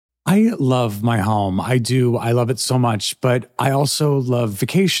I love my home. I do. I love it so much, but I also love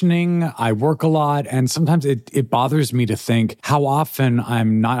vacationing. I work a lot, and sometimes it bothers me to think how often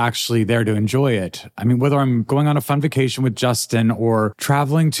I'm not actually there to enjoy it. I mean, whether I'm going on a fun vacation with Justin or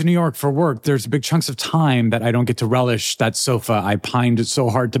traveling to New York for work, there's big chunks of time that I don't get to relish that sofa I pined so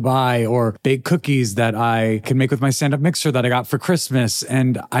hard to buy, or bake cookies that I can make with my stand-up mixer that I got for Christmas.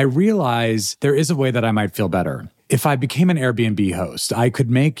 And I realize there is a way that I might feel better. If I became an Airbnb host, I could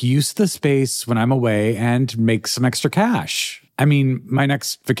make use of the space when I'm away and make some extra cash. I mean, my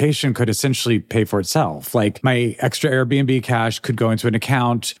next vacation could essentially pay for itself. Like, my extra Airbnb cash could go into an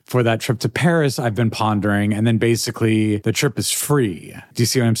account for that trip to Paris I've been pondering, and then basically the trip is free. Do you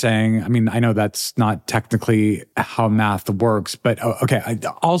see what I'm saying? I mean, I know that's not technically how math works, but okay.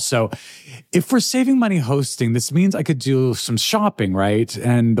 Also, if we're saving money hosting, this means I could do some shopping, right?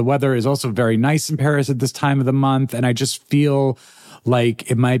 And the weather is also very nice in Paris at this time of the month, and I just feel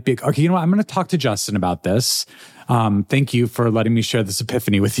like it might be, okay, you know what? I'm going to talk to Justin about this. Thank you for letting me share this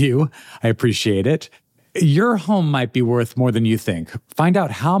epiphany with you. I appreciate it. Your home might be worth more than you think. Find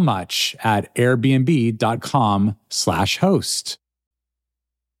out how much at airbnb.com/host.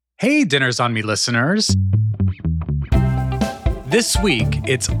 Hey, Dinners on Me listeners. This week,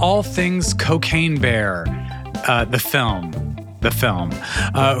 it's all things Cocaine Bear, the film.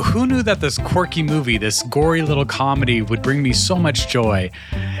 Who knew that this quirky movie, this gory little comedy, would bring me so much joy?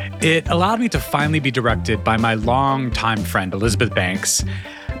 It allowed me to finally be directed by my longtime friend, Elizabeth Banks.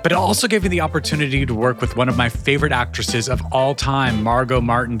 But it also gave me the opportunity to work with one of my favorite actresses of all time, Margo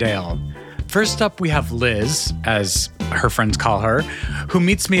Martindale. First up, we have Liz, as her friends call her, who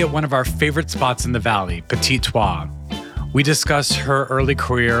meets me at one of our favorite spots in the Valley, Petit Trois. We discuss her early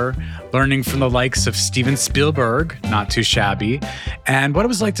career, learning from the likes of Steven Spielberg, not too shabby, and what it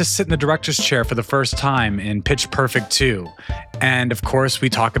was like to sit in the director's chair for the first time in Pitch Perfect 2. And of course, we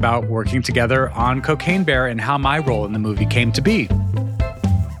talk about working together on Cocaine Bear and how my role in the movie came to be.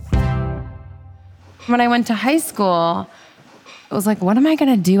 When I went to high school, I was like, what am I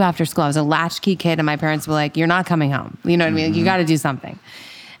going to do after school? I was a latchkey kid, and my parents were like, you're not coming home. You know what I mean? You got to do something.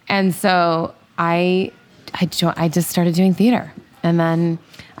 And so I just started doing theater. And then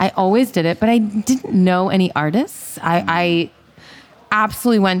I always did it, but I didn't know any artists. I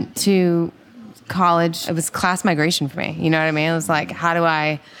absolutely went to college. It was class migration for me. You know what I mean? It was like, how do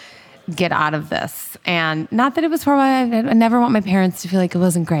I get out of this? And not that it was horrible. I never want my parents to feel like it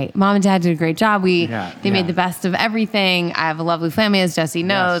wasn't great. Mom and Dad did a great job. They made the best of everything. I have a lovely family, as Jesse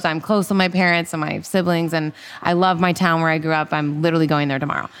knows. Yes. I'm close with my parents and my siblings, and I love my town where I grew up. I'm literally going there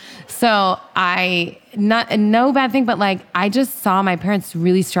tomorrow. So no bad thing, but like, I just saw my parents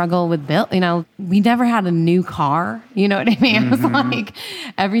really struggle with bill. You know, we never had a new car. You know what I mean? It was like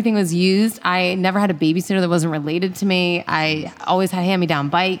everything was used. I never had a babysitter that wasn't related to me. I always had hand-me-down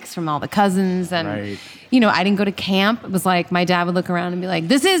bikes from all the cousins. And, you know, I didn't go to camp. It was like my dad would look around and be like,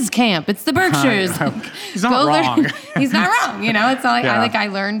 this is camp. It's the Berkshires. He's not wrong. He's not wrong. You know, it's not like, I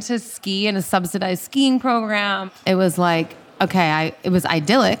learned to ski in a subsidized skiing program. It was like, okay, it was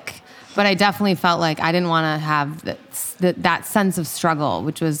idyllic. But I definitely felt like I didn't want to have that sense of struggle,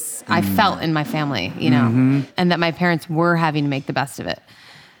 which was, I felt in my family, you know, and that my parents were having to make the best of it.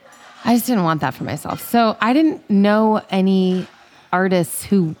 I just didn't want that for myself. So I didn't know any artists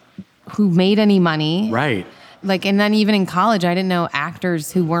who made any money. Right. Like, and then even in college, I didn't know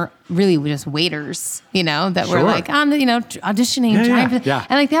actors who weren't really just waiters, you know, that were like, auditioning, trying to, and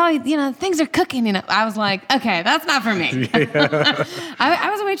like, they always, you know, things are cooking, you know. I was like, okay, that's not for me. I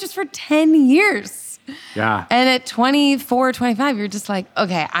was a waitress for 10 years. Yeah. And at 24, 25, you're just like,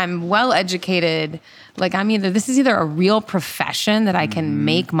 okay, I'm well educated. Like, this is either a real profession that I can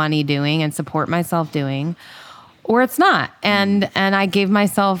make money doing and support myself doing, or it's not. And I gave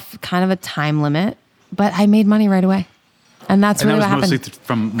myself kind of a time limit. But I made money right away. And that's really what happened. And that was mostly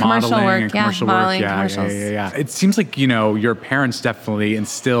from modeling and commercial work. Yeah. It seems like, you know, your parents definitely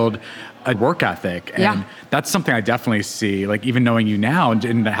instilled a work ethic. And that's something I definitely see, like, even knowing you now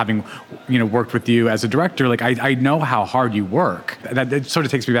and having, you know, worked with you as a director, like, I know how hard you work. That sort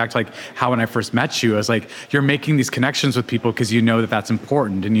of takes me back to, like, how when I first met you, I was like, you're making these connections with people because you know that that's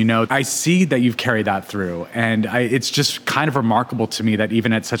important. And, you know, I see that you've carried that through. And it's just kind of remarkable to me that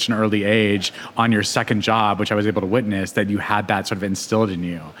even at such an early age, on your second job, which I was able to witness, that you had that sort of instilled in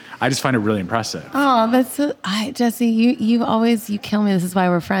you. I just find it really impressive. Oh, Jesse, you kill me. This is why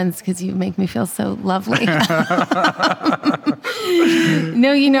we're friends, because you make me feel so lovely.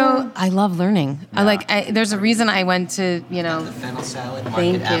 No, you know, I love learning. Yeah. There's a reason I went to, you know. The fennel salad,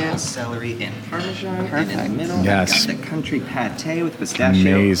 market apple, celery, and parmesan. Perfect. And in the middle, yes. got the country pate with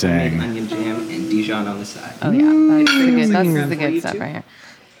pistachio, amazing, onion jam, and Dijon on the side. Oh yeah, that's the good stuff right here.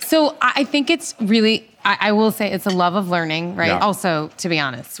 So I think it's really, I will say it's a love of learning, right? Yeah. Also, to be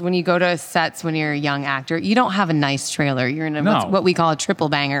honest, when you go to sets when you're a young actor, you don't have a nice trailer. You're in what we call a triple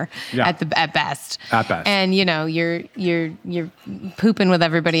banger at best. At best. And you're pooping with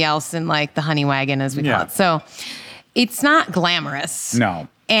everybody else in like the honey wagon, as we call it. So it's not glamorous. No.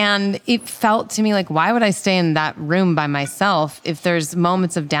 And it felt to me like, why would I stay in that room by myself if there's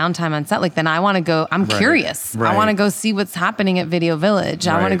moments of downtime on set? Like, then I want to go, I'm curious. Right. I want to go see what's happening at Video Village.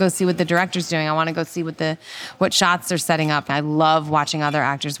 I want to Right. go see what the director's doing. I want to go see what shots they're setting up. I love watching other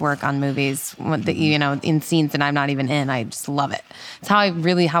actors work on movies, in scenes that I'm not even in. I just love it. It's how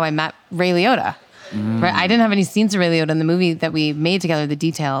I met Ray Liotta. Right? I didn't have any scenes of Ray Liotta in the movie that we made together, The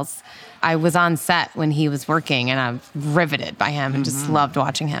Details. I was on set when he was working, and I was riveted by him and just loved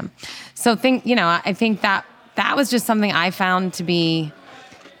watching him. So I think that was just something I found to be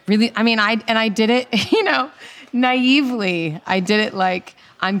really, I did it, naively. I did it like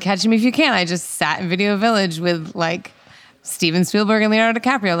on Catch Me If You Can. I just sat in Video Village with like Steven Spielberg and Leonardo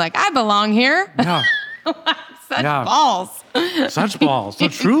DiCaprio. Like, I belong here. Yeah. Such balls. Such balls. So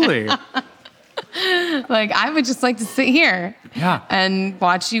truly. Like, I would just like to sit here and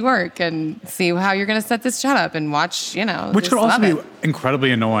watch you work and see how you're going to set this shot up and watch, Which could also be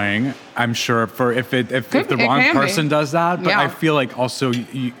incredibly annoying, I'm sure, for if the wrong person does that. But I feel like also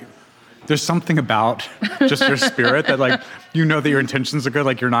there's something about just your spirit that, like, that your intentions are good.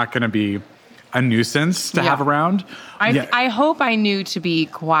 Like, you're not going to be a nuisance to have around. I hope I knew to be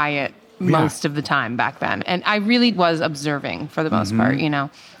quiet most of the time back then. And I really was observing for the most part,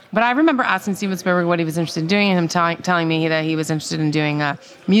 But I remember asking Steven Spielberg what he was interested in doing, and him telling me that he was interested in doing a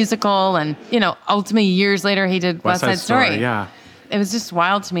musical. And, ultimately, years later, he did West Side Story. Yeah. It was just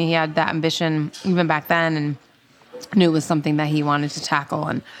wild to me. He had that ambition even back then and knew it was something that he wanted to tackle.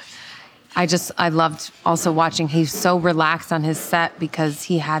 And I loved also watching. He's so relaxed on his set because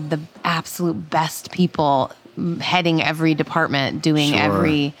he had the absolute best people heading every department, doing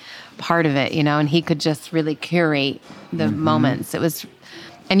every part of it, and he could just really curate the moments. It was...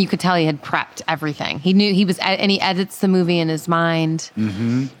 And you could tell he had prepped everything. He knew and he edits the movie in his mind.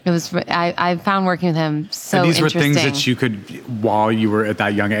 Mm-hmm. It was, I found working with him so these interesting. Were things that you could, while you were at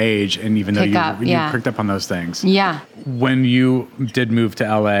that young age, and even though you picked up on those things. Yeah. When you did move to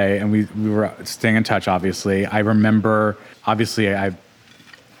LA, and we were staying in touch, obviously, I remember, I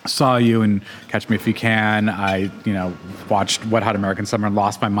saw you in Catch Me If You Can. I, watched Wet Hot American Summer and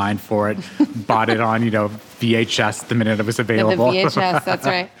lost my mind for it. Bought it on, VHS the minute it was available. The VHS, that's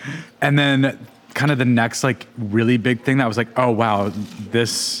right. And then kind of the next, like, really big thing that was like, oh, wow,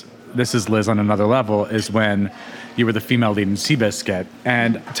 this is Liz on another level, is when you were the female lead in Seabiscuit.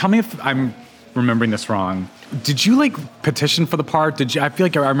 And tell me if I'm remembering this wrong. Did you, like, petition for the part? I feel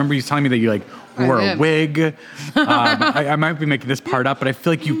like I remember you telling me that you, like, wore a wig. I might be making this part up, but I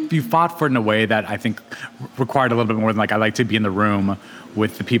feel like you fought for it in a way that I think required a little bit more than, like, I like to be in the room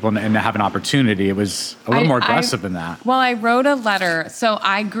with the people and have an opportunity. It was a little more aggressive than that. Well, I wrote a letter. So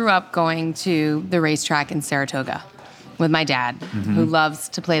I grew up going to the racetrack in Saratoga with my dad, who loves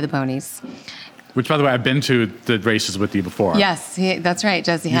to play the ponies. Which, by the way, I've been to the races with you before. Yes, that's right,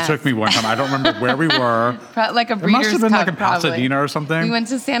 Jesse has. You took me one time. I don't remember where we were. Like a Breeders' Cup, it must have been like in probably. Pasadena or something. We went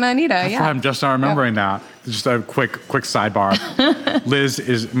to Santa Anita, That's why I'm just not remembering that. Just a quick sidebar. Liz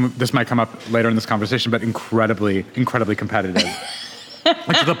this might come up later in this conversation, but incredibly, incredibly competitive.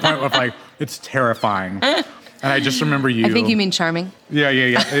 Like, to the point where, like, it's terrifying. And I just remember you. I think you mean charming. Yeah.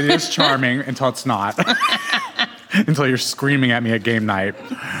 It is charming until it's not. Until you're screaming at me at game night.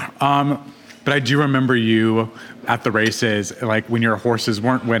 But I do remember you at the races, like, when your horses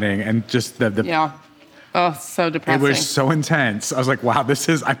weren't winning, and just the yeah. Oh, so depressing. It was so intense. I was like, wow,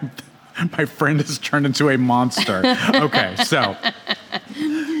 my friend has turned into a monster. Okay, so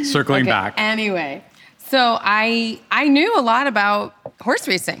circling back. Anyway, so I knew a lot about horse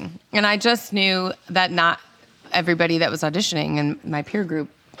racing, and I just knew that not everybody that was auditioning in my peer group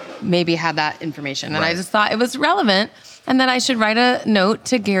maybe had that information. And I just thought it was relevant, and that I should write a note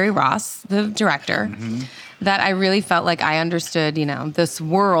to Gary Ross, the director, that I really felt like I understood, this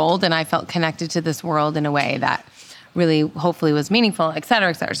world, and I felt connected to this world in a way that really hopefully was meaningful, et cetera,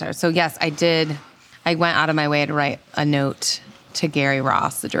 et cetera, et cetera. So yes, I did. I went out of my way to write a note to Gary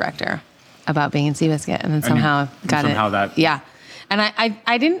Ross, the director, about being in Seabiscuit, and then somehow got it. Yeah. And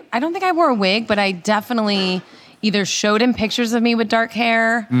I don't think I wore a wig, but I definitely either showed him pictures of me with dark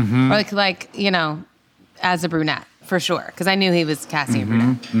hair, or like as a brunette, for sure, because I knew he was casting a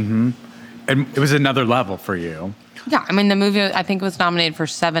brunette. And it was another level for you. Yeah, I mean, the movie, I think, was nominated for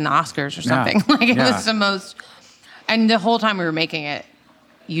 7 Oscars or something. It was the most, and the whole time we were making it,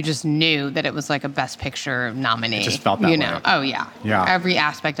 you just knew that it was like a Best Picture nominee. It just felt that way. Oh, yeah. Yeah. Every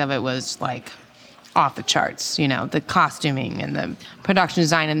aspect of it was like off the charts, the costuming and the production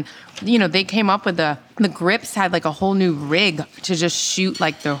design. And, they came up with the grips had like a whole new rig to just shoot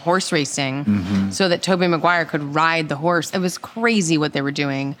like the horse racing so that Tobey Maguire could ride the horse. It was crazy what they were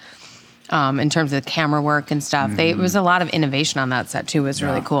doing in terms of the camera work and stuff. It was a lot of innovation on that set too. It was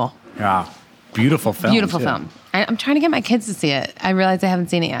really cool. Yeah. Beautiful film. Beautiful film. I'm trying to get my kids to see it. I realize they haven't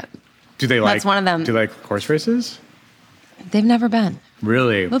seen it yet. Do they like? That's one of them. Do they like horse races? They've never been.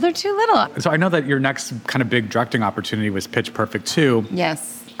 Really? Well, they're too little. So I know that your next kind of big directing opportunity was Pitch Perfect 2.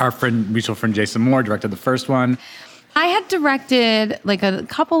 Yes. Our mutual friend Jason Moore directed the first one. I had directed like a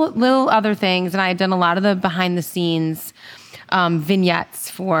couple of little other things, and I had done a lot of the behind the scenes vignettes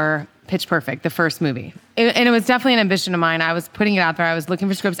for Pitch Perfect, the first movie. And it was definitely an ambition of mine. I was putting it out there. I was looking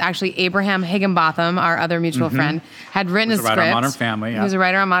for scripts. Actually, Abraham Higginbotham, our other mutual friend, had written a script. He was a writer on Modern Family. Yeah. He was a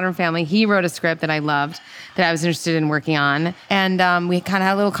writer on Modern Family. He wrote a script that I loved, that I was interested in working on. And we kind of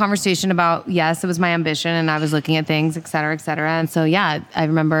had a little conversation about, yes, it was my ambition, and I was looking at things, et cetera, et cetera. And so, yeah, I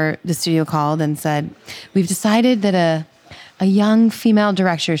remember the studio called and said, we've decided that a young female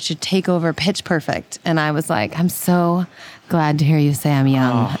director should take over Pitch Perfect. And I was like, I'm so glad to hear you say I'm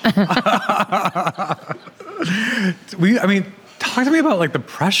young. Oh. Talk to me about like the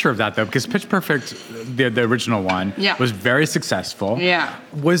pressure of that though, because Pitch Perfect, the original one, was very successful. Yeah.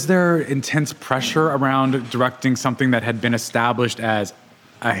 Was there intense pressure around directing something that had been established as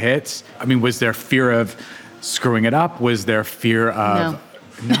a hit? Was there fear of screwing it up? Was there fear of...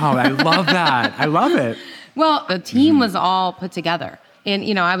 No, I love that. I love it. Well, the team was all put together.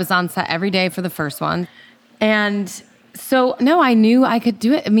 And, I was on set every day for the first one. And so, no, I knew I could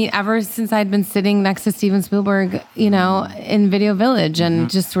do it. Ever since I'd been sitting next to Steven Spielberg, in Video Village and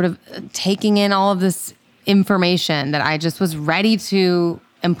just sort of taking in all of this information that I just was ready to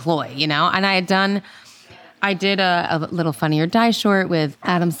employ, And I did a little Funny or Die short with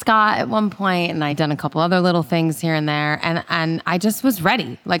Adam Scott at one point, and I'd done a couple other little things here and there. And I just was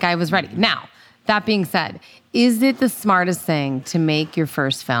ready. Like, I was ready. Now, that being said, is it the smartest thing to make your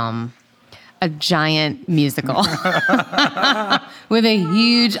first film a giant musical with a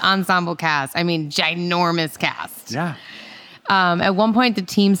huge ensemble cast? Ginormous cast. Yeah. At one point, the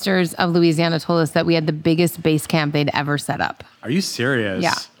Teamsters of Louisiana told us that we had the biggest base camp they'd ever set up. Are you serious?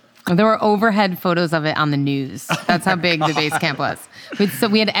 Yeah. There were overhead photos of it on the news. That's how big the base camp was. So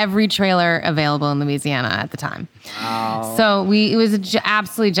we had every trailer available in Louisiana at the time. Wow. So it was an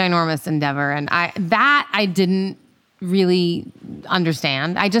absolutely ginormous endeavor. And I didn't really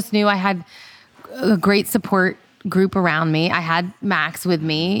understand. I just knew I had a great support group around me. I had Max with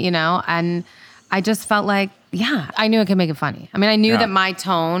me, and I just felt like, I knew I could make it funny. I knew that my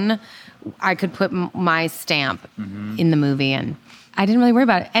tone, I could put my stamp in the movie, and I didn't really worry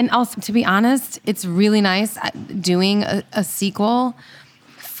about it. And also, to be honest, it's really nice doing a sequel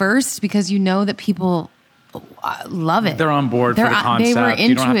first, because that people love it. They're on board for the concept. They were into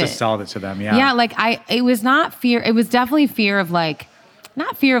you don't have it. to sell it to them. Yeah. Yeah, it was not fear. It was definitely fear of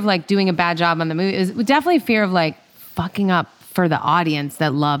not fear of doing a bad job on the movie. It was definitely fear of fucking up for the audience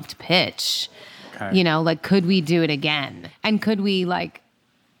that loved Pitch. Okay. Could we do it again? And could we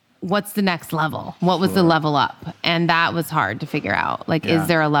what's the next level? What was the level up? And that was hard to figure out. Is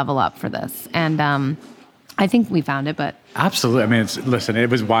there a level up for this? And I think we found it, but... Absolutely. It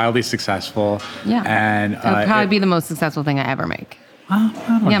was wildly successful. Yeah. And it'll probably be the most successful thing I ever make. I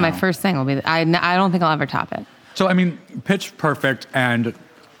don't know. My first thing will be... I don't think I'll ever top it. So, Pitch Perfect and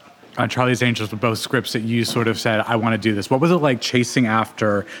Charlie's Angels were both scripts that you sort of said, I want to do this. What was it like chasing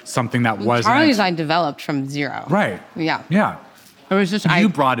after something that wasn't... Charlie's I developed from zero. Right. Yeah. Yeah. It was just... You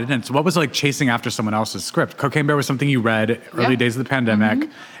brought it in. So what was it like chasing after someone else's script? Cocaine Bear was something you read early days of the pandemic,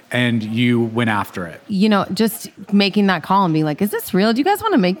 and you went after it. Just making that call and being like, is this real? Do you guys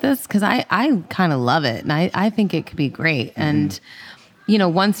want to make this? Because I kind of love it, and I think it could be great. And...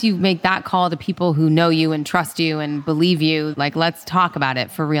 once you make that call to people who know you and trust you and believe you, let's talk about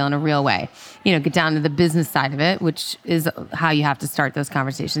it for real in a real way. Get down to the business side of it, which is how you have to start those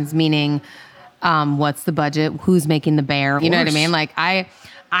conversations, meaning what's the budget? Who's making the bear? You know what I mean?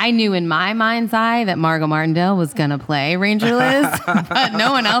 I knew in my mind's eye that Margo Martindale was going to play Ranger Liz, but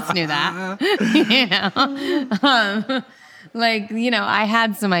no one else knew that. I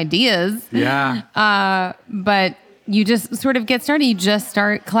had some ideas. Yeah. But you just sort of get started. You just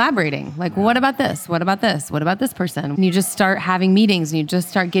start collaborating. What about this? What about this? What about this person? And you just start having meetings, and you just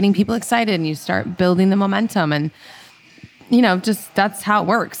start getting people excited, and you start building the momentum. And, that's how it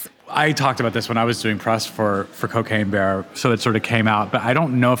works. I talked about this when I was doing press for Cocaine Bear, so it sort of came out. But I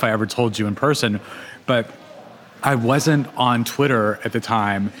don't know if I ever told you in person. But I wasn't on Twitter at the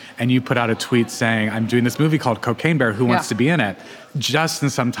time, and you put out a tweet saying, I'm doing this movie called Cocaine Bear, who wants to be in it? Justin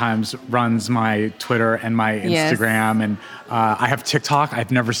sometimes runs my Twitter and my Instagram, and I have TikTok.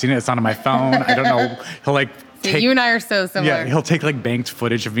 I've never seen it. It's not on my phone. I don't know. He'll like you and I are so similar. Yeah, he'll take like banked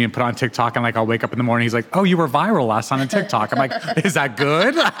footage of me and put it on TikTok, and like I'll wake up in the morning. He's like, "Oh, you were viral last time on TikTok." I'm like, "Is that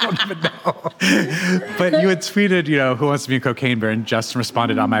good?" I don't even know. But you had tweeted, who wants to be a cocaine bear, and Justin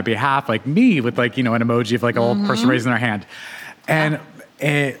responded on my behalf, like me, with like an emoji of like a little person raising their hand, and.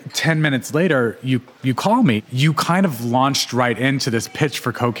 10 minutes later, you call me. You kind of launched right into this pitch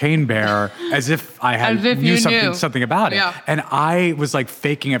for Cocaine Bear as if I knew something about it. Yeah. And I was like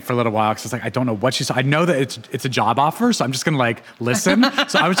faking it for a little while because I was like, I don't know what she said. I know that it's a job offer, so I'm just gonna like listen.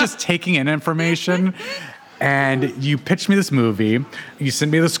 So I was just taking in information. And you pitched me this movie. You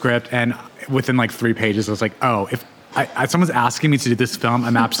sent me the script, and within like 3 pages, I was like, oh, if someone's asking me to do this film,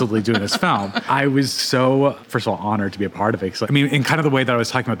 I'm absolutely doing this film. I was so, first of all, honored to be a part of it. So, in kind of the way that I was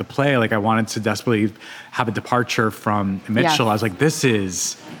talking about the play, like I wanted to desperately have a departure from Mitchell. I was like, this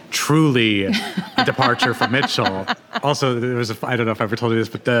is truly a departure from Mitchell. Also, there was I don't know if I ever told you this,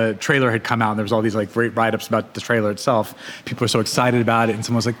 but the trailer had come out and there was all these like great write-ups about the trailer itself. People were so excited about it, and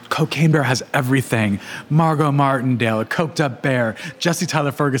someone was like, Cocaine Bear has everything. Margo Martindale, a coked up bear, Jesse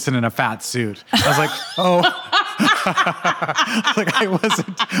Tyler Ferguson in a fat suit. I was like, oh. Like I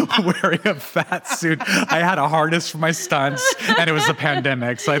wasn't wearing a fat suit. I had a harness for my stunts, and it was the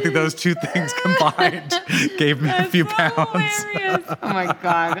pandemic. So I think those two things combined gave me a few pounds. Hilarious. Oh my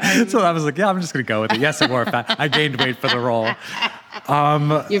God. So I was like, yeah, I'm just going to go with it. Yes, I wore a fat. I gained weight for the role.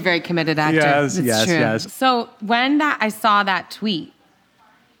 You're a very committed actor. Yes, it's true. yes. So when I saw that tweet,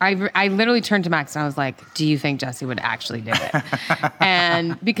 I literally turned to Max and I was like, do you think Jesse would actually do it?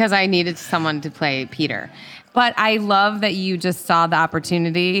 And because I needed someone to play Peter. But I love that you just saw the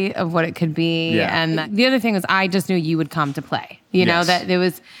opportunity of what it could be. Yeah. And the other thing was I just knew you would come to play. You know, that it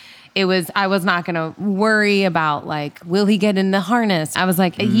was, I was not going to worry about like, will he get in the harness? I was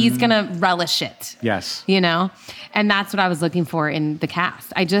like, he's going to relish it. Yes. And that's what I was looking for in the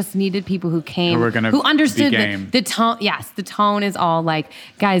cast. I just needed people who came, who understood the tone. Yes, the tone is all like,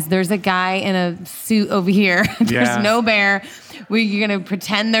 guys, there's a guy in a suit over here. There's no bear. You're going to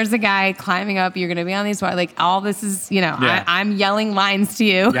pretend there's a guy climbing up. You're going to be on these, like all this is, I'm yelling lines to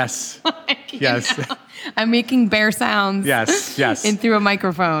you. Yes. Like, yes. I'm making bear sounds. Yes. In through a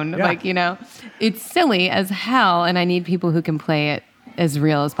microphone. Yeah. Like, it's silly as hell. And I need people who can play it as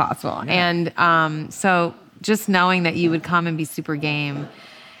real as possible. Yeah. And so just knowing that you would come and be super game.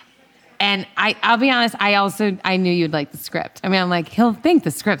 And I'll be honest, I knew you'd like the script. I'm like, he'll think the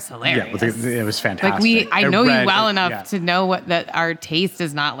script's hilarious. Yeah, it was fantastic. Like I know you well enough to know that our taste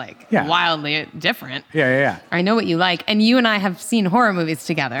is not like wildly different. Yeah. I know what you like. And you and I have seen horror movies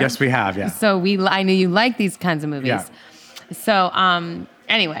together. Yes, we have, yeah. So I knew you like these kinds of movies. Yeah. So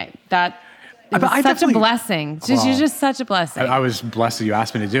anyway, it was such a blessing. You're just such a blessing. I was blessed that you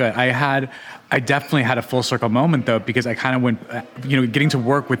asked me to do it. I definitely had a full circle moment though, because I kind of went, getting to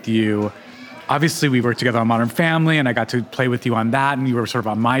work with you. Obviously, we worked together on Modern Family, and I got to play with you on that, and you were sort of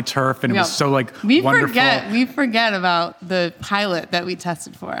on my turf, and it was so wonderful. We forget about the pilot that we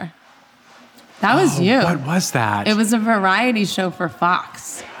tested for. That was you. What was that? It was a variety show for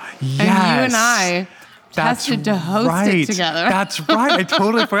Fox. Yes. And you and I tested to host it together. That's right. I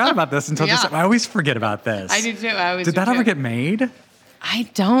totally forgot about this until just. I always forget about this. I do too. Did that ever get made? I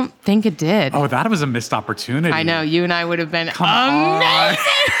don't think it did. Oh, that was a missed opportunity. I know. You and I would have been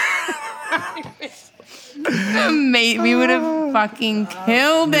amazing. We would have fucking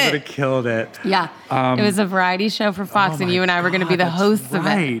killed it. We would have killed it. Yeah. It was a variety show for Fox, and you and I were going to be the hosts of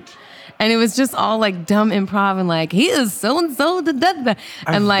it. And it was just all like dumb improv and like, he is so-and-so.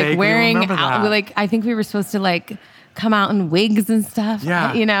 And like wearing, I think we were supposed to like come out in wigs and stuff.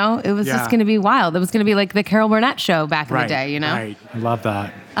 Yeah. It was just going to be wild. It was going to be like the Carol Burnett show back in the day, Right. I love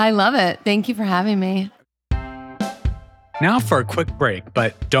that. I love it. Thank you for having me. Now for a quick break,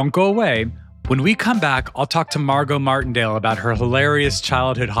 but don't go away. When we come back, I'll talk to Margo Martindale about her hilarious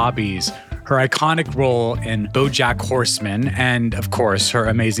childhood hobbies, her iconic role in BoJack Horseman, and of course, her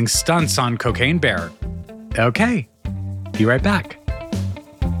amazing stunts on Cocaine Bear. Okay, be right back.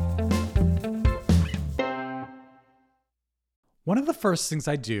 One of the first things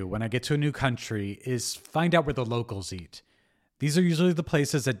I do when I get to a new country is find out where the locals eat. These are usually the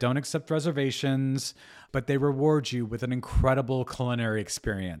places that don't accept reservations, but they reward you with an incredible culinary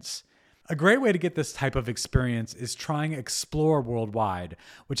experience. A great way to get this type of experience is trying Explore Worldwide,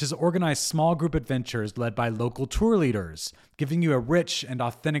 which is organized small group adventures led by local tour leaders, giving you a rich and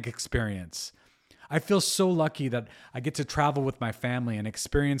authentic experience. I feel so lucky that I get to travel with my family and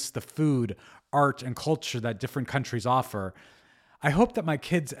experience the food, art, and culture that different countries offer. I hope that my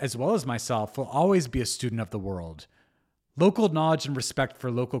kids, as well as myself, will always be a student of the world. Local knowledge and respect for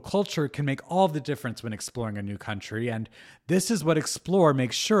local culture can make all the difference when exploring a new country, and this is what Explore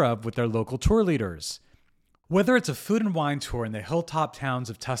makes sure of with their local tour leaders. Whether it's a food and wine tour in the hilltop towns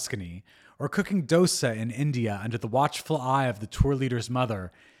of Tuscany, or cooking dosa in India under the watchful eye of the tour leader's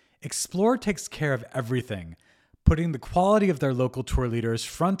mother, Explore takes care of everything, putting the quality of their local tour leaders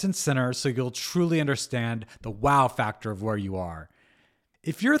front and center so you'll truly understand the wow factor of where you are.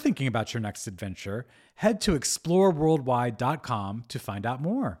 If you're thinking about your next adventure, head to exploreworldwide.com to find out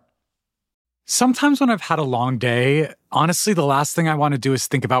more. Sometimes when I've had a long day, honestly, the last thing I want to do is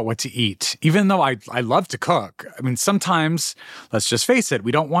think about what to eat, even though I love to cook. I mean, sometimes, let's just face it,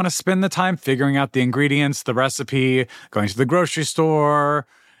 we don't want to spend the time figuring out the ingredients, the recipe, going to the grocery store,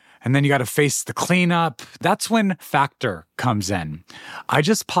 and then you got to face the cleanup. That's when Factor comes in. I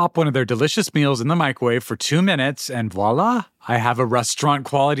just pop one of their delicious meals in the microwave for 2 minutes and voila, I have a restaurant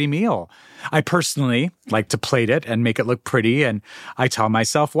quality meal. I personally like to plate it and make it look pretty, and I tell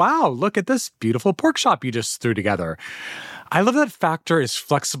myself, wow, look at this beautiful pork chop you just threw together. I love that Factor is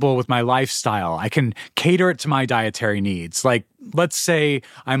flexible with my lifestyle. I can cater it to my dietary needs. Like, let's say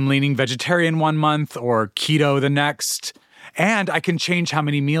I'm leaning vegetarian one month or keto the next. And I can change how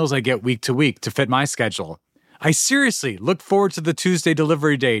many meals I get week to week to fit my schedule. I seriously look forward to the Tuesday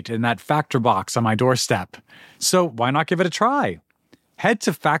delivery date and that Factor box on my doorstep. So why not give it a try? Head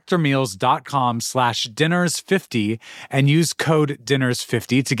to factormeals.com/dinners50 and use code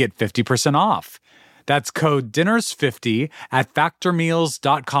dinners50 to get 50% off. That's code dinners50 at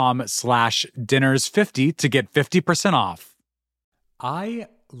factormeals.com/dinners50 to get 50% off. I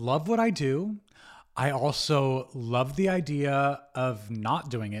love what I do. I also love the idea of not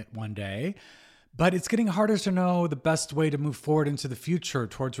doing it one day, but it's getting harder to know the best way to move forward into the future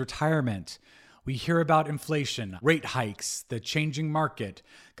towards retirement. We hear about inflation, rate hikes, the changing market,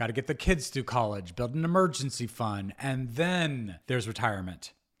 got to get the kids through college, build an emergency fund, and then there's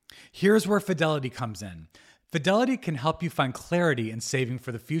retirement. Here's where Fidelity comes in. Fidelity can help you find clarity in saving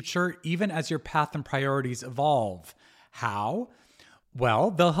for the future, even as your path and priorities evolve. How?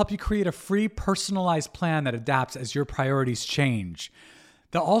 Well, they'll help you create a free, personalized plan that adapts as your priorities change.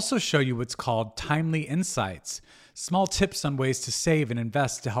 They'll also show you what's called timely insights, small tips on ways to save and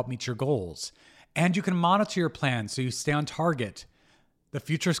invest to help meet your goals. And you can monitor your plan so you stay on target. The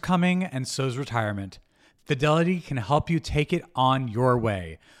future's coming, and so's retirement. Fidelity can help you take it on your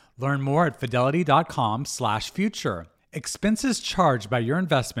way. Learn more at fidelity.com/future. Expenses charged by your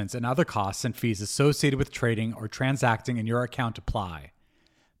investments and other costs and fees associated with trading or transacting in your account apply.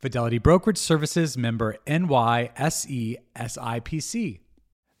 Fidelity Brokerage Services, member NYSE SIPC.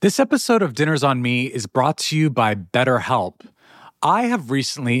 This episode of Dinners on Me is brought to you by BetterHelp. I have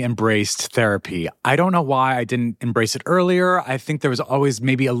recently embraced therapy. I don't know why I didn't embrace it earlier. I think there was always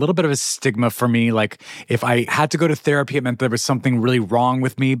maybe a little bit of a stigma for me. Like if I had to go to therapy, it meant there was something really wrong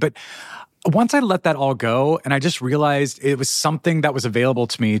with me. But once I let that all go and I just realized it was something that was available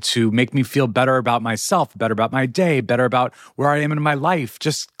to me to make me feel better about myself, better about my day, better about where I am in my life,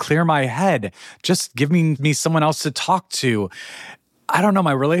 just clear my head, just give me someone else to talk to. I don't know,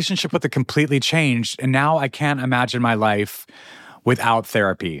 my relationship with it completely changed, and now I can't imagine my life without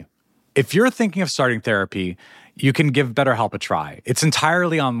therapy. If you're thinking of starting therapy, you can give BetterHelp a try. It's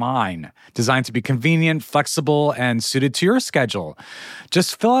entirely online, designed to be convenient, flexible, and suited to your schedule.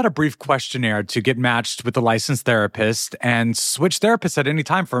 Just fill out a brief questionnaire to get matched with a licensed therapist and switch therapists at any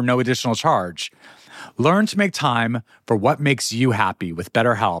time for no additional charge. Learn to make time for what makes you happy with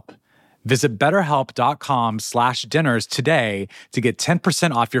BetterHelp. Visit betterhelp.com/dinners today to get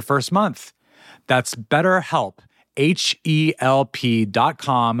 10% off your first month. That's BetterHelp,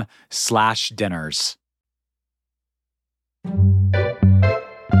 HELP.com/dinners.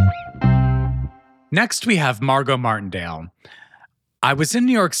 Next, we have Margo Martindale. I was in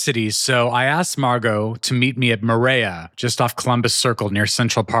New York City, so I asked Margo to meet me at Maria, just off Columbus Circle near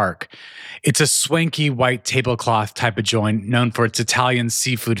Central Park. It's a swanky white tablecloth type of joint known for its Italian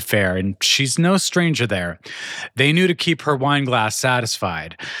seafood fare, and she's no stranger there. They knew to keep her wine glass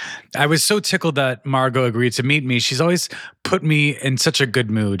satisfied. I was so tickled that Margo agreed to meet me. She's always put me in such a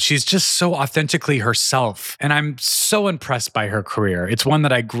good mood. She's just so authentically herself, and I'm so impressed by her career. It's one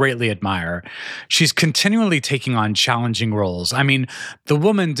that I greatly admire. She's continually taking on challenging roles. I mean, the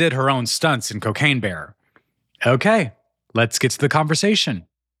woman did her own stunts in Cocaine Bear. Okay, let's get to the conversation.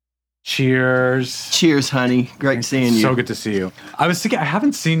 Cheers. Cheers, honey. Great seeing you. So good to see you. I was thinking, I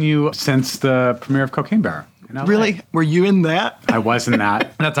haven't seen you since the premiere of Cocaine Bear. Really? Were you in that? I was in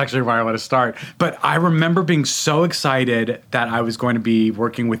that. That's actually where I want to start. But I remember being so excited that I was going to be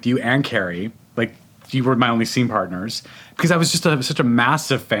working with you and Carrie. Like, you were my only scene partners. Because I was just such a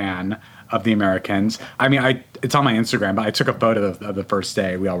massive fan of the Americans. I mean, it's on my Instagram, but I took a photo of the first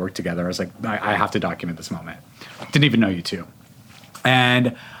day we all worked together. I was like, I have to document this moment. Didn't even know you two.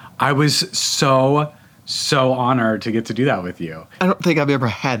 And I was so honored to get to do that with you. I don't think I've ever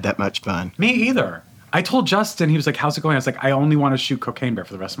had that much fun. Me either. I told Justin, he was like, how's it going? I was like, I only want to shoot Cocaine Bear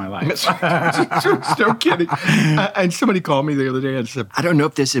for the rest of my life. No kidding. And somebody called me the other day and said, I don't know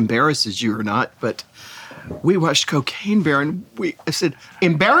if this embarrasses you or not, but we watched Cocaine Bear and I said,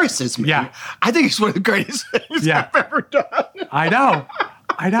 embarrasses me? Yeah. I think it's one of the greatest things I've ever done. I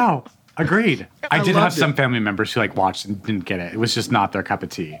know. Agreed. I did have loved some it. family members who like watched and didn't get it. It was just not their cup of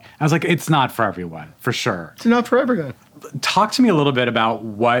tea. I was like, it's not for everyone, for sure. It's not for everyone. Talk to me a little bit about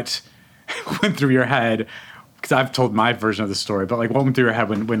what went through your head, because I've told my version of the story, but like what went through your head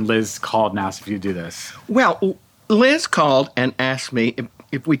when Liz called and asked if you do this? Well, Liz called and asked me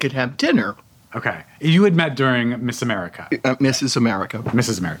if we could have dinner. Okay. You had met during Miss America. Mrs. America.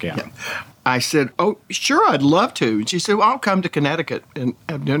 Mrs. America, yeah. I said, oh, sure, I'd love to. And she said, well, I'll come to Connecticut and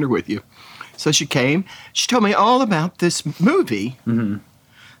have dinner with you. So she came. She told me all about this movie,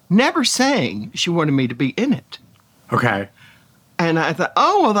 never saying she wanted me to be in it. Okay. And I thought,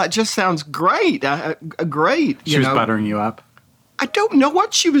 oh, well, that just sounds great. Great. She was buttering you up? I don't know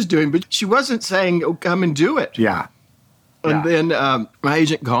what she was doing, but she wasn't saying, oh, come and do it. Yeah. And then my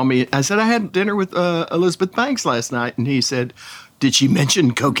agent called me. I said, I had dinner with Elizabeth Banks last night. And he said, did she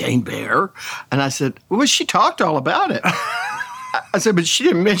mention Cocaine Bear? And I said, well, she talked all about it. I said, but she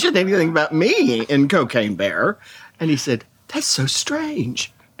didn't mention anything about me in Cocaine Bear. And he said, that's so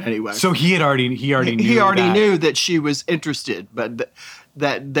strange. Anyway. So he already knew. He already knew that she was interested, but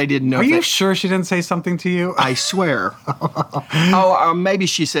that they didn't know. Are you sure she didn't say something to you? I swear. Maybe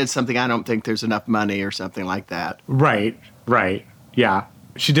she said something, I don't think there's enough money or something like that. Right. Yeah.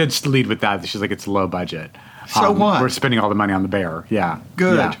 She did lead with that. She's like, it's low budget. So what? We're spending all the money on the bear. Yeah.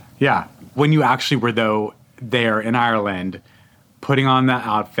 Good. Yeah. When you actually were, there in Ireland, putting on that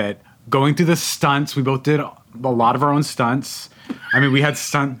outfit, going through the stunts, we both did a lot of our own stunts. I mean, we had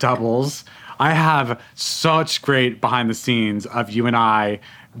stunt doubles. I have such great behind the scenes of you and I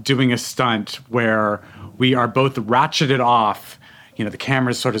doing a stunt where we are both ratcheted off. You know, the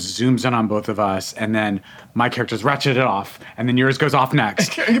camera sort of zooms in on both of us, and then my character's ratcheted off, and then yours goes off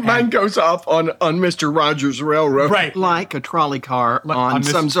next. Mine goes off on Mr. Rogers' Railroad. Right. Like a trolley car on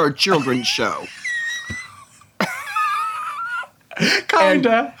some sort of children's show.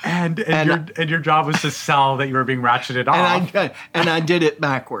 Kinda. And your job was to sell that you were being ratcheted off. And I did it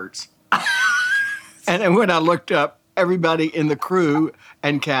backwards. And then when I looked up, everybody in the crew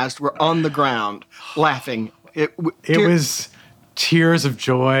and cast were on the ground laughing. It was tears of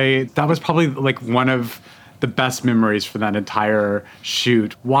joy. That was probably like one of the best memories for that entire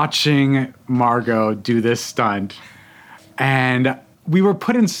shoot. Watching Margo do this stunt. And we were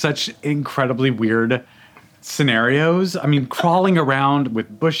put in such incredibly weird scenarios. I mean, crawling around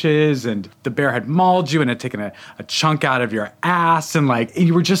with bushes, and the bear had mauled you and had taken a chunk out of your ass, and like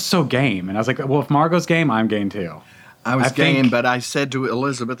you were just so game. And I was like, well, if Margo's game, I'm game too. I was game, but I said to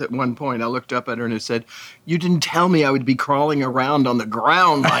Elizabeth at one point, I looked up at her and I said, you didn't tell me I would be crawling around on the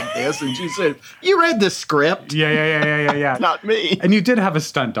ground like this. And she said, you read the script. Yeah. Not me. And you did have a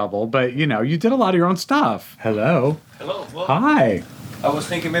stunt double, but you know, you did a lot of your own stuff. Hello. Well, Hi. I was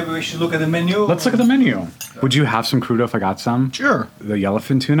thinking maybe we should look at the menu. Let's look at the menu. Would you have some crudo if I got some? Sure. The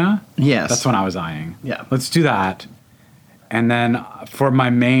yellowfin tuna? Yes. That's what I was eyeing. Yeah. Let's do that. And then for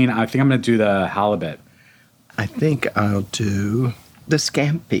my main, I think I'm going to do the halibut. I think I'll do the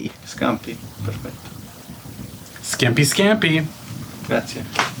scampi. Scampi. Perfect. Scampi. Grazie.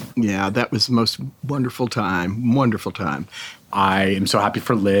 Yeah, that was the most wonderful time. Wonderful time. I am so happy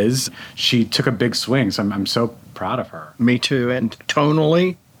for Liz. She took a big swing, so I'm so proud of her. Me too. And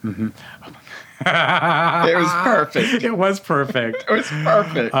tonally, it was perfect. It was perfect. It was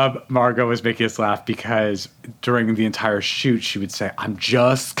perfect. Margo was making us laugh because during the entire shoot, she would say, I'm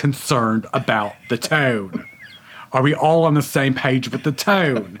just concerned about the tone. Are we all on the same page with the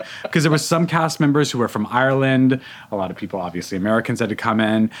tone? Because there were some cast members who were from Ireland. A lot of people, obviously Americans, had to come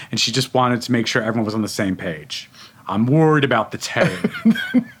in. And she just wanted to make sure everyone was on the same page. I'm worried about the tone.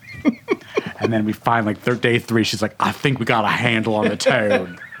 And then we find, like, day 3, she's like, I think we got a handle on the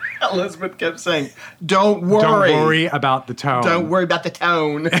tone. Elizabeth kept saying, don't worry. Don't worry about the tone. Don't worry about the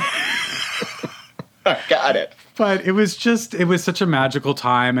tone. I got it. But it was such a magical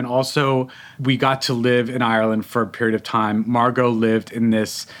time. And also, we got to live in Ireland for a period of time. Margo lived in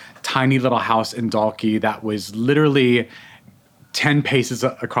this tiny little house in Dalkey that was literally 10 paces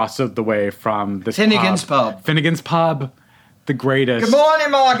across the way from this Finnegan's Pub. Finnegan's Pub. The greatest. Good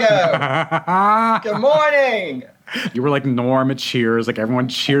morning, Margo. Good morning. You were like Norm at Cheers. Like everyone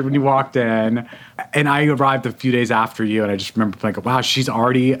cheered when you walked in. And I arrived a few days after you, and I just remember like, wow, she's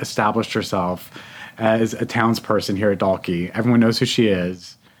already established herself as a townsperson here at Dalkey. Everyone knows who she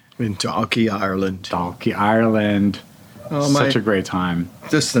is. In Dalkey, Ireland. Dalkey, Ireland. Oh, Such a great time.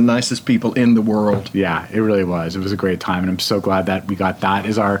 Just the nicest people in the world. Yeah, it really was. It was a great time, and I'm so glad that we got that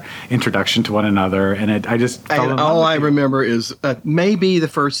as our introduction to one another. And I just fell in And love all with I you. remember is maybe the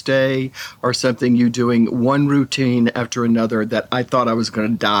first day or something, you doing one routine after another that I thought I was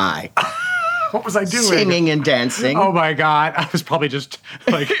going to die. What was I doing? Singing and dancing. Oh my God! I was probably just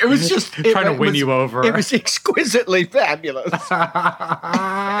like It was just trying to win you over. It was exquisitely fabulous,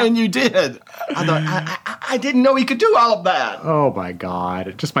 and you did. I thought I didn't know he could do all of that. Oh my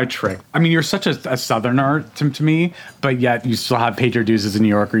God! Just my trick. I mean, you're such a Southerner to me, but yet you still have paid your dues as a New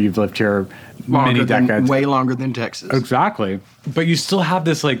Yorker. You've lived here many decades, way longer than Texas. Exactly. But you still have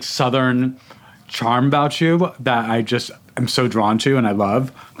this like Southern charm about you that I just am so drawn to and I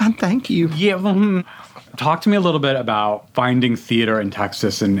love. Thank you. Yeah. Talk to me a little bit about finding theater in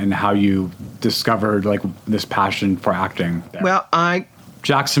Texas and how you discovered like this passion for acting there. Well,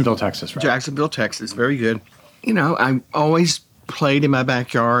 Jacksonville, Texas, right? Jacksonville, Texas, very good. You know, I always played in my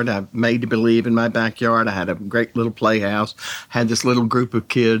backyard. I made to believe in my backyard. I had a great little playhouse. Had this little group of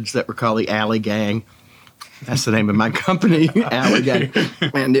kids that were called the Alley Gang. That's the name of my company, Alley Gang.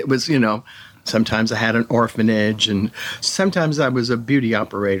 And it was, you know, sometimes I had an orphanage, and sometimes I was a beauty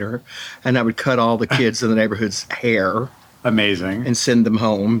operator, and I would cut all the kids in the neighborhood's hair. Amazing. And send them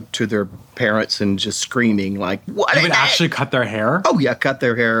home to their parents and just screaming like, what? You would actually cut their hair? Oh, yeah, cut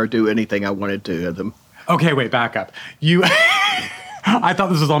their hair or do anything I wanted to them. Okay, wait, back up. You, I thought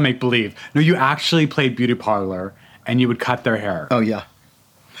this was all make-believe. No, you actually played beauty parlor, and you would cut their hair. Oh, yeah.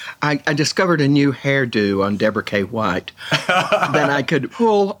 I discovered a new hairdo on Deborah K. White. Then I could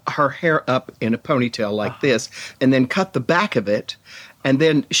pull her hair up in a ponytail like this and then cut the back of it, and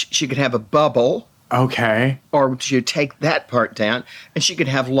then she could have a bubble. Okay. Or she'd take that part down, and she could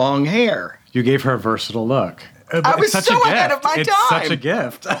have long hair. You gave her a versatile look. I was so ahead of my time. It's such a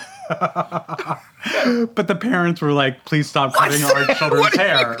gift. But the parents were like, please stop cutting our children's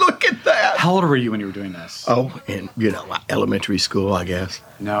hair. Look at that. How old were you when you were doing this? Oh, in, elementary school, I guess.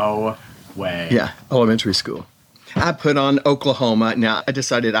 No way. Yeah, elementary school. I put on Oklahoma. Now, I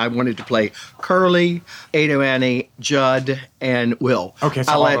decided I wanted to play Curly, Ado Annie, Judd, and Will. Okay,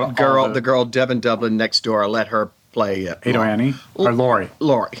 so I let the girl Devin Dublin next door, I let her play Ado Annie? Or Lori?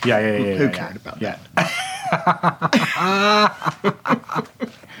 Lori. Yeah. Who cared about that?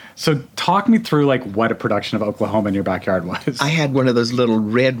 So talk me through like what a production of Oklahoma in your backyard was. I had one of those little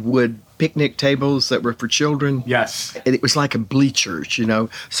redwood picnic tables that were for children. Yes. And it was like a bleachers,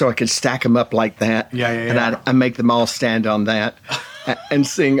 so I could stack them up like that. Yeah. And I'd make them all stand on that and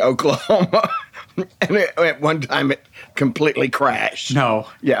sing Oklahoma. And at one time it completely crashed. No.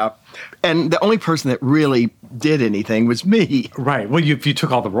 Yeah. And the only person that really did anything was me. Right. Well, you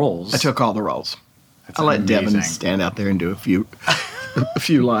took all the roles. I took all the roles. That's I let amazing. Devin stand out there and do a few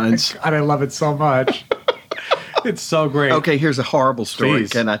lines. God, I love it so much. It's so great. Okay, here's a horrible story. Please.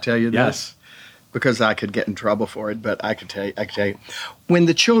 Can I tell you this? Yes. Because I could get in trouble for it, but I could tell you. When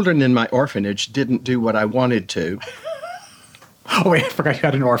the children in my orphanage didn't do what I wanted to. Oh, wait, I forgot you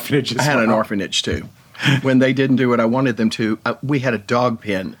had an orphanage as well. I had an orphanage, too. When they didn't do what I wanted them to, we had a dog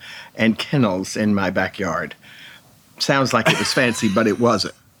pen and kennels in my backyard. Sounds like it was fancy, but it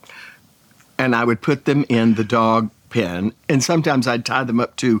wasn't. And I would put them in the dog pen, and sometimes I'd tie them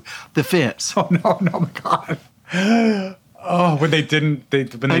up to the fence. Oh, no, my God. Oh, when they didn't do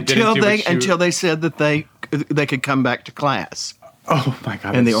Until they said that they could come back to class. Oh, my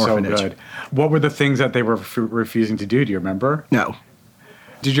God, in the so orphanage. good. What were the things that they were refusing to do? Do you remember? No.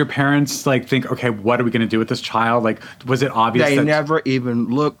 Did your parents think, okay, what are we going to do with this child? Like, was it obvious They never even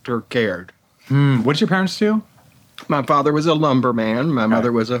looked or cared. What did your parents do? My father was a lumberman. My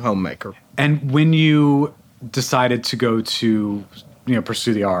mother was a homemaker. And when you decided to go to,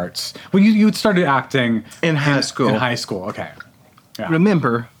 pursue the arts, well, you had started acting In high school. In high school, okay. Yeah.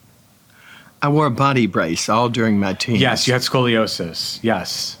 Remember, I wore a body brace all during my teens. Yes, you had scoliosis.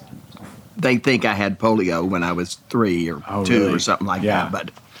 Yes. They think I had polio when I was 3 or 2 really? or something like Yeah. that,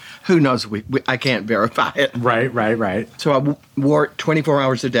 but who knows? I can't verify it. Right. So I wore it 24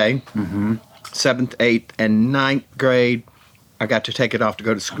 hours a day, 7th, 8th, and 9th grade. I got to take it off to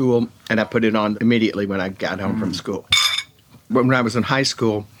go to school, and I put it on immediately when I got home from school. When I was in high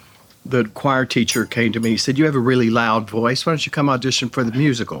school, the choir teacher came to me. He said, "You have a really loud voice. Why don't you come audition for the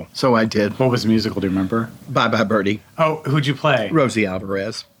musical?" So I did. What was the musical, do you remember? Bye Bye Birdie. Oh, who'd you play? Rosie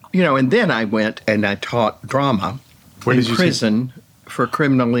Alvarez. And then I went and I taught drama Where in did you prison for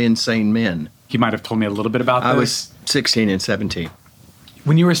criminally insane men. You might have told me a little bit about this. I was 16 and 17.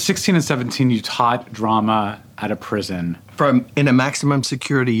 When you were 16 and 17, you taught drama at a prison. In a maximum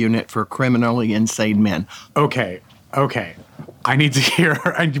security unit for criminally insane men. Okay. I need to hear,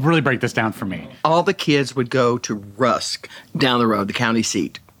 and really break this down for me. All the kids would go to Rusk down the road, the county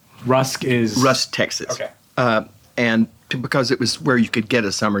seat. Rusk, Texas. Okay. Because it was where you could get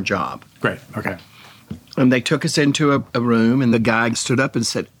a summer job. Great, okay. And they took us into a room, and the guy stood up and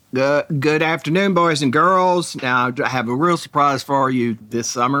said, Good afternoon, boys and girls. Now, I have a real surprise for you this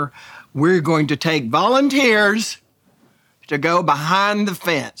summer. We're going to take volunteers to go behind the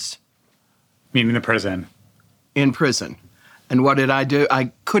fence. Meaning the prison. In prison. And what did I do?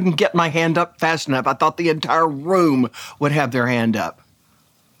 I couldn't get my hand up fast enough. I thought the entire room would have their hand up.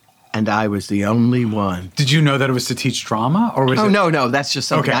 And I was the only one. Did you know that it was to teach drama? Or was it? No. That's just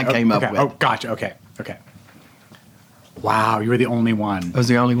something I came up with. Oh, gotcha. Okay. Wow, you were the only one. I was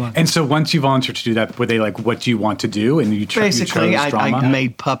the only one. And so once you volunteered to do that, were they like, what do you want to do? And you Basically, chose drama? I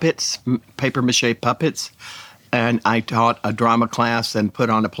made puppets, paper mache puppets, and I taught a drama class and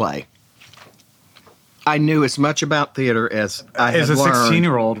put on a play. I knew as much about theater as I had learned. As a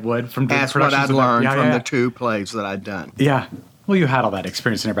 16-year-old would from doing That's what productions I'd learned the, from the 2 plays that I'd done. Yeah. Well, you had all that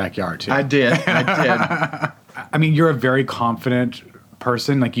experience in your backyard, too. I did. I mean, you're a very confident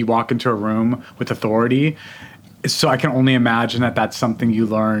person. Like, you walk into a room with authority. So I can only imagine that that's something you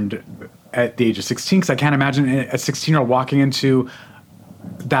learned at the age of 16, because I can't imagine a 16-year-old walking into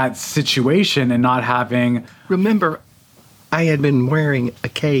that situation and not having... Remember, I had been wearing a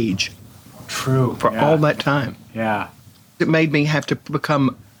cage. True. For all that time. Yeah. It made me have to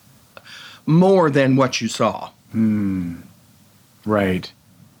become more than what you saw. Right.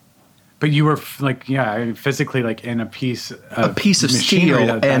 But you were physically like in a piece of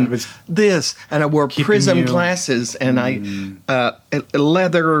steel and this, and I wore prism glasses and I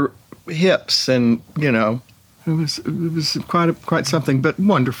leather hips, and it was quite something, but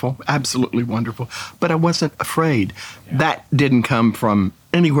wonderful, absolutely wonderful. But I wasn't afraid. Yeah. That didn't come from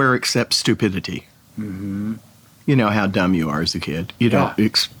anywhere except stupidity. Mm-hmm. You know how dumb you are as a kid. You don't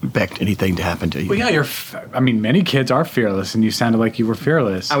expect anything to happen to you. Well, yeah, many kids are fearless, and you sounded like you were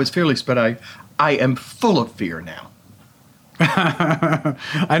fearless. I was fearless, but I am full of fear now.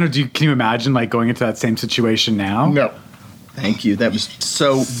 I know. Can you imagine like going into that same situation now? No. Thank you. That was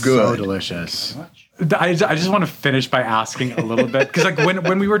so good. So delicious. I just want to finish by asking a little bit, because like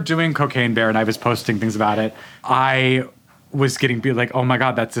when we were doing Cocaine Bear and I was posting things about it, I was getting like, oh my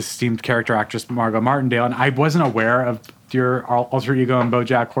God, that's esteemed character actress Margo Martindale. And I wasn't aware of your alter ego in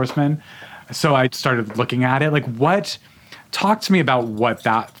BoJack Horseman. So I started looking at it. Like, talk to me about what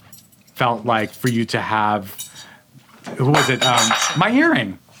that felt like for you to have, who was it? My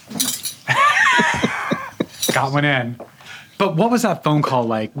earring. Got one in. But what was that phone call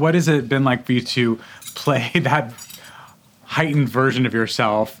like? What has it been like for you to play that heightened version of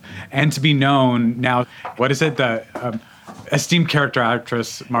yourself and to be known now? What is it? The esteemed character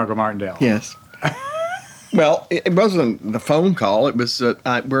actress Margo Martindale. Yes. Well, it wasn't the phone call. It was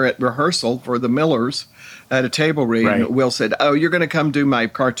we're at rehearsal for the Millers at a table read. Right. And Will said, "Oh, you're going to come do my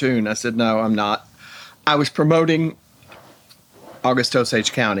cartoon." I said, "No, I'm not." I was promoting August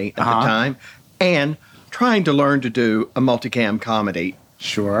Osage County at the time and trying to learn to do a multicam comedy.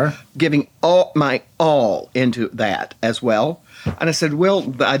 Sure. Giving all my all into that as well. And I said,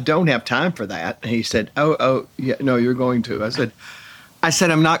 "Will, I don't have time for that." And he said, "Oh, yeah, no, you're going to." I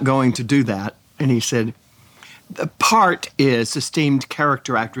said, "I'm not going to do that." And he said, "The part is esteemed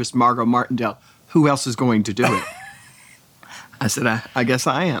character actress Margo Martindale. Who else is going to do it?" I said, I guess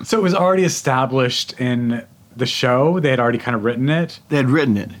I am. So it was already established in the show? They had already kind of written it? They had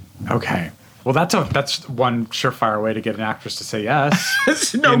written it. Okay. Well, that's one surefire way to get an actress to say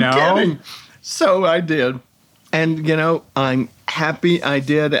yes. No kidding. So I did. And, I'm happy I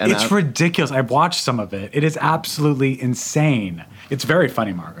did. And it's ridiculous. I watched some of it. It is absolutely insane. It's very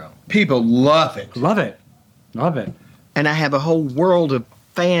funny, Margo. People love it. Love it. Love it. And I have a whole world of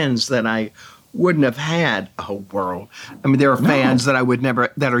fans that I wouldn't have had a whole world. I mean, there are fans that I would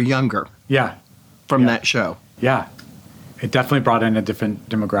never, that are younger. Yeah. From that show. Yeah. It definitely brought in a different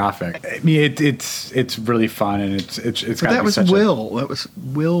demographic. I mean, it's really fun, and it's got. That was Will. That was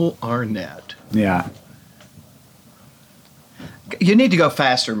Will Arnett. Yeah. You need to go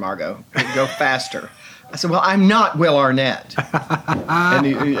faster, Margo. Go faster. I said, "Well, I'm not Will Arnett." And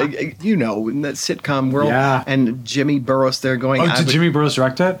in that sitcom world, and Jimmy Burrows there going. Oh, did Jimmy Burrows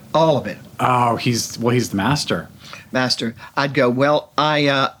direct it? All of it. Oh, he's the master. Master. I'd go, "Well,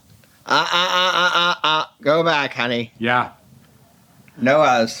 go back, honey." Yeah. No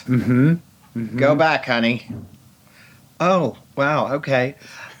us. Mm-hmm. Go back, honey. Oh, wow. Okay.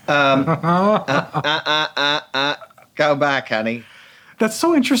 Go back, honey. That's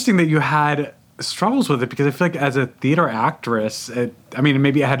so interesting that you had struggles with it, because I feel like as a theater actress,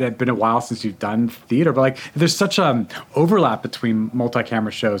 maybe it had been a while since you've done theater, but like there's such a overlap between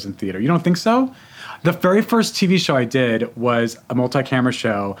multi-camera shows and theater. You don't think so? The very first TV show I did was a multi-camera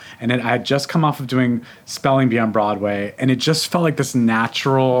show, and I had just come off of doing Spelling Bee on Broadway, and it just felt like this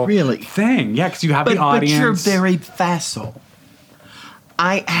natural thing. Yeah, because you have the audience. But you're very facile.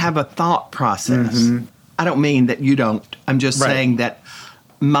 I have a thought process. Mm-hmm. I don't mean that you don't. I'm just saying that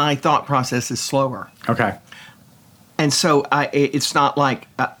my thought process is slower. Okay. And so it's not like,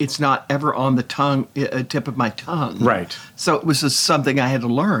 it's not ever on the tip of my tongue. Right. So it was just something I had to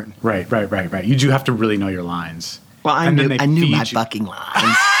learn. Right. You do have to really know your lines. Well, I knew my fucking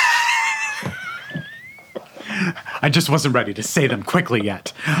lines. I just wasn't ready to say them quickly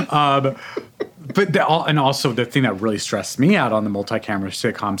yet. And also the thing that really stressed me out on the multi-camera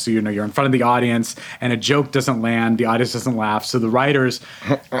sitcom, so you're in front of the audience and a joke doesn't land, the audience doesn't laugh, so the writers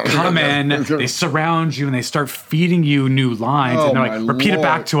come in, they surround you, and they start feeding you new lines, and they're like, repeat it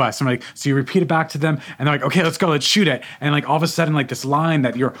back to us. I'm like, so you repeat it back to them, and they're like, okay, let's go, let's shoot it. And like all of a sudden, like this line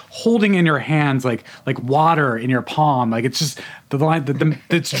that you're holding in your hands, like water in your palm, like it's just the line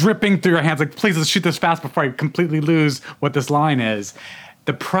that's dripping through your hands, like please let's shoot this fast before I completely lose what this line is.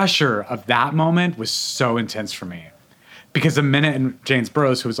 The pressure of that moment was so intense for me, because the minute, and James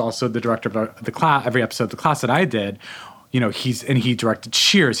Burrows, who was also the director of the class, every episode of the class that I did, he directed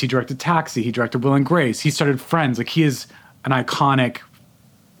Cheers, he directed Taxi, he directed Will and Grace, he started Friends. Like he is an iconic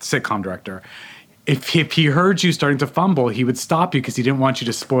sitcom director. If he heard you starting to fumble, he would stop you because he didn't want you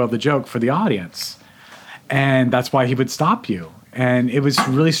to spoil the joke for the audience, and that's why he would stop you. And it was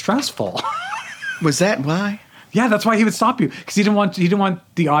really stressful. Was that why? Yeah, that's why he would stop you, because he didn't want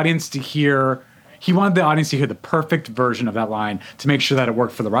the audience to hear. He wanted the audience to hear the perfect version of that line to make sure that it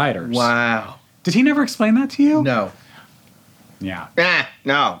worked for the writers. Wow. Did he never explain that to you? No. Yeah.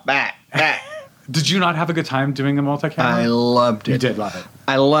 No. Back. Did you not have a good time doing a multi-camera? I loved it. You did love it.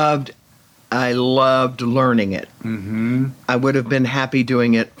 I loved learning it. Mm-hmm. I would have been happy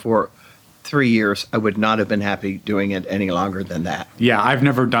doing it for 3 years. I would not have been happy doing it any longer than that. Yeah, I've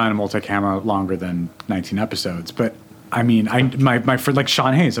never done a multi-camera longer than 19 episodes, but I mean, my friend, like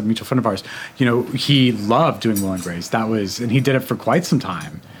Sean Hayes, a mutual friend of ours, he loved doing Will and Grace. And he did it for quite some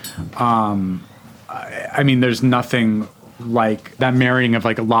time. There's nothing like that marrying of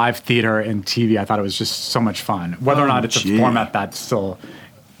like a live theater and TV. I thought it was just so much fun. Whether or not it's a format that still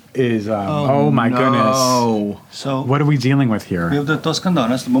is, my goodness. So what are we dealing with here? We have the Toscan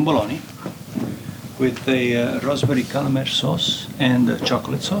donuts, the bomboloni, with the raspberry calamari sauce and the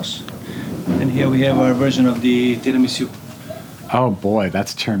chocolate sauce. And here we have our version of the tiramisu. Oh boy,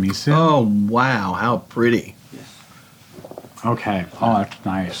 that's tiramisu? Oh wow, how pretty. Yes. Okay, oh that's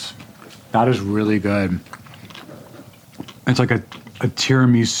nice. That is really good. It's like a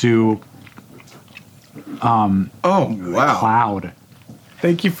tiramisu cloud.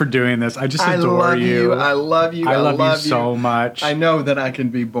 Thank you for doing this. I just adore you. I love you. I love you so much. I know that I can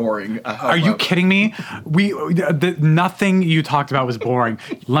be boring. Are you kidding me? Nothing you talked about was boring.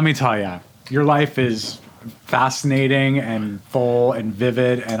 Let me tell you, your life is fascinating and full and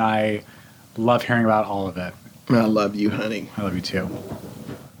vivid, and I love hearing about all of it. I love you, honey. I love you too.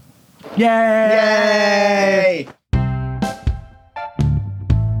 Yay! Yay!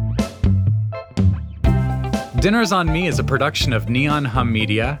 Dinner's on Me is a production of Neon Hum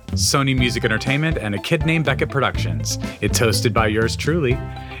Media, Sony Music Entertainment, and A Kid Named Beckett Productions. It's hosted by yours truly.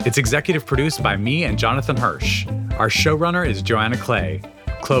 It's executive produced by me and Jonathan Hirsch. Our showrunner is Joanna Clay.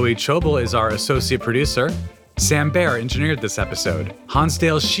 Chloe Chobel is our associate producer. Sam Baer engineered this episode.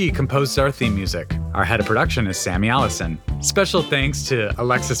 Hansdale Shee composed our theme music. Our head of production is Sammy Allison. Special thanks to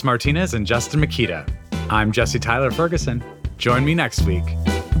Alexis Martinez and Justin Makita. I'm Jesse Tyler Ferguson. Join me next week.